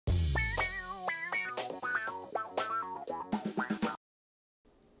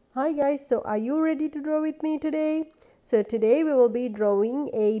Hi guys, so are you ready to draw with me today? So today we will be drawing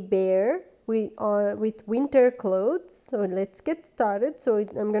a bear with winter clothes. So let's get started.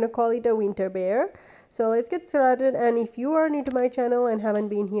 I'm gonna call it a winter bear. So let's get started, and if you are new to my channel and haven't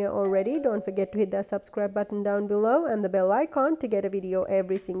been here already, don't forget to hit that subscribe button down below and the bell icon to get a video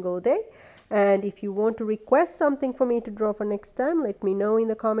every single day. And if you want to request something for me to draw for next time, let me know in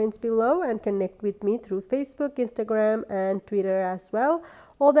the comments below and connect with me through Facebook, Instagram, and Twitter as well.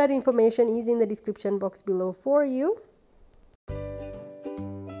 All that information is in the description box below for you.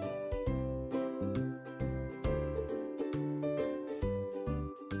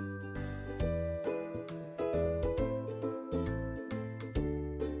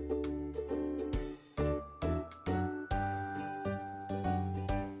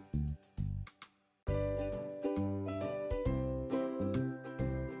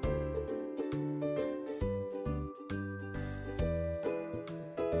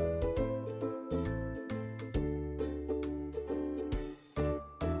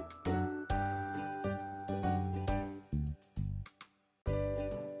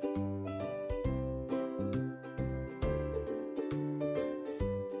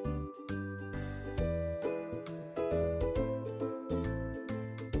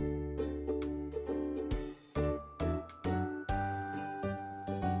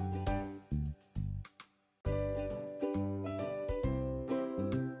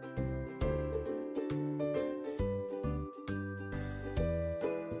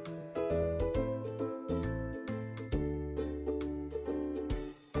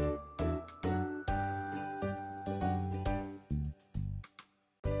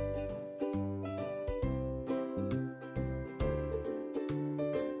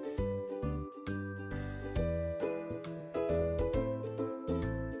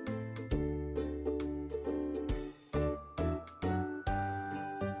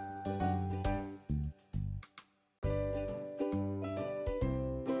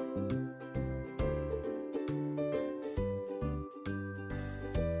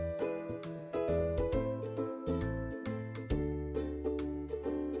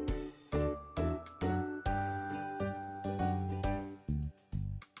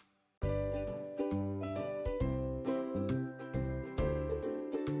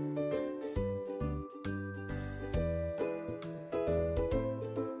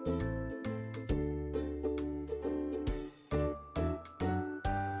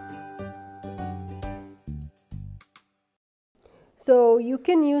 So you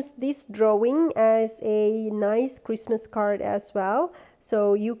can use this drawing as a nice Christmas card as well.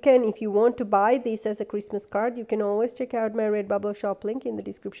 So you can, if you want to buy this as a Christmas card, you can always check out my Redbubble shop link in the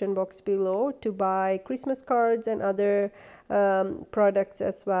description box below to buy Christmas cards and other products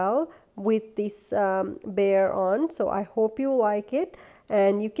as well with this bear on. So I hope you like it.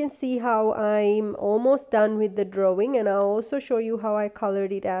 And you can see how I'm almost done with the drawing, and I'll also show you how I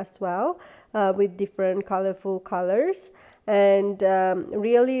colored it as well with different colorful colors. And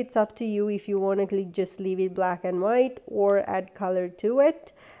really it's up to you if you want to just leave it black and white or add color to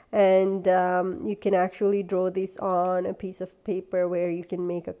it. And you can actually draw this on a piece of paper where you can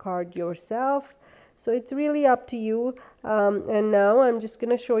make a card yourself. So it's really up to you. And now I'm just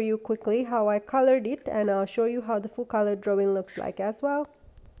going to show you quickly how I colored it, and I'll show you how the full color drawing looks like as well.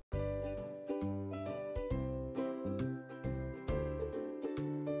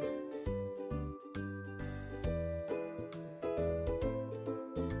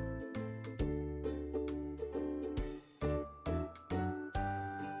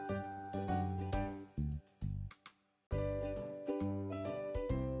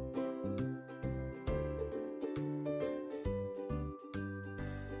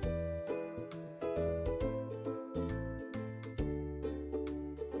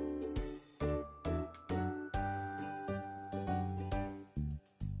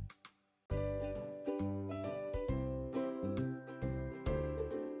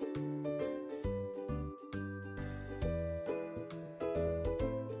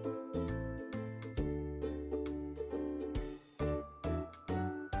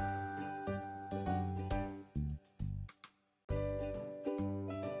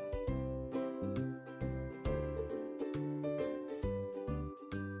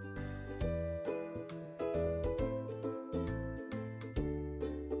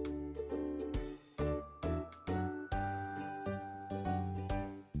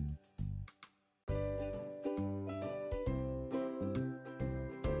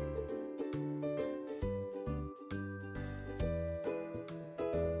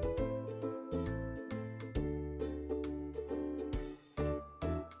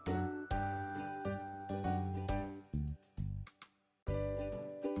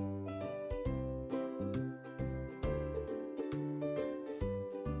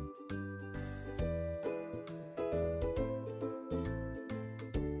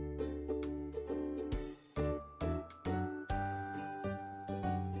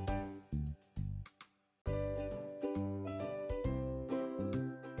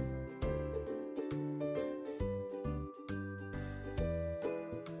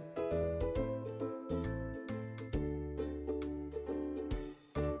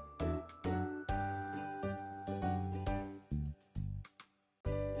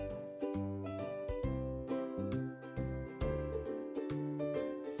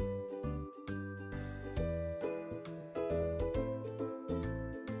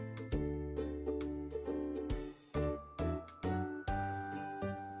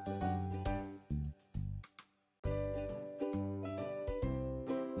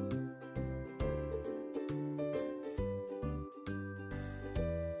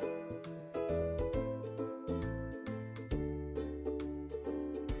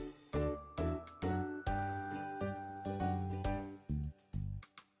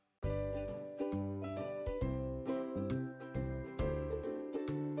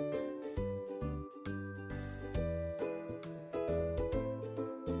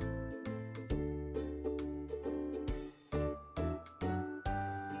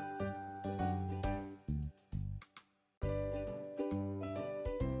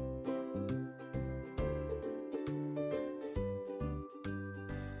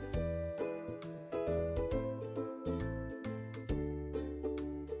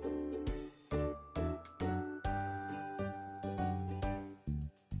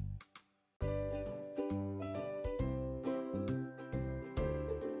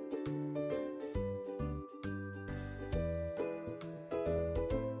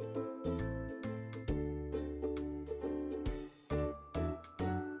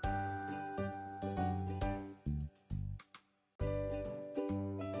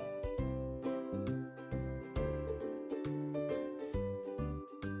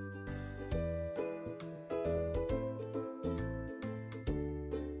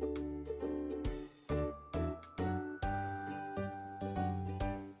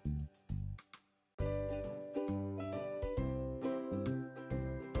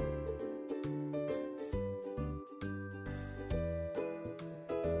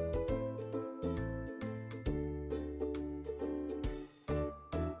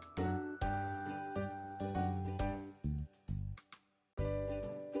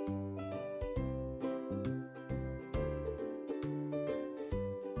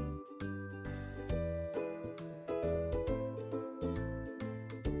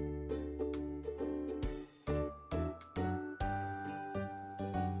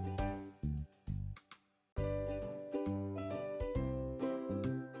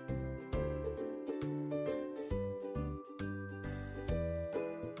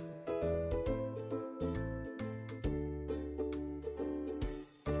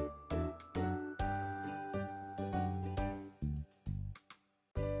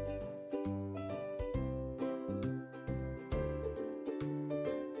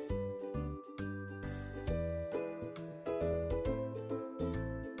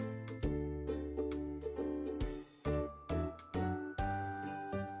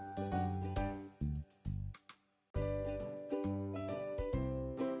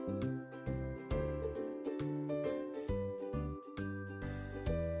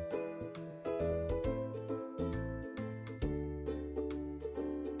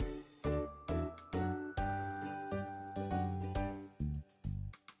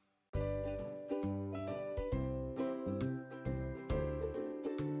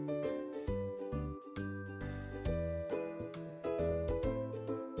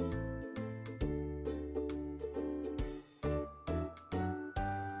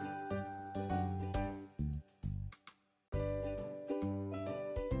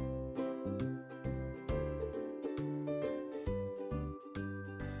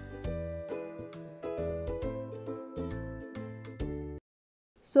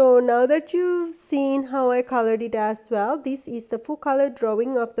 So now that you've seen how I colored it as well, this is the full color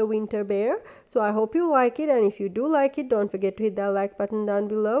drawing of the winter bear. So I hope you like it, and if you do like it, don't forget to hit that like button down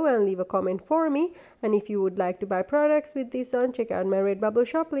below and leave a comment for me. And if you would like to buy products with this on, check out my Redbubble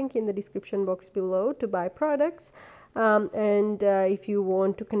shop link in the description box below to buy products. If you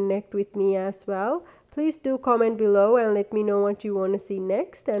want to connect with me as well, please do comment below and let me know what you want to see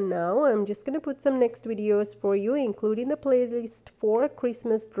next. And now I'm just going to put some next videos for you, including the playlist for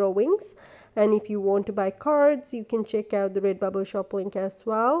Christmas drawings. And if you want to buy cards, you can check out the Redbubble shop link as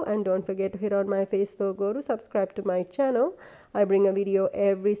well. And don't forget to hit on my face logo to subscribe to my channel. I bring a video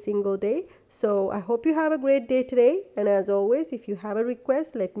every single day. So I hope you have a great day today. And as always, if you have a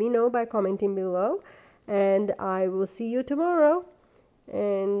request, let me know by commenting below. And I will see you tomorrow.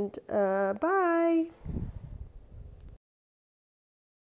 And bye.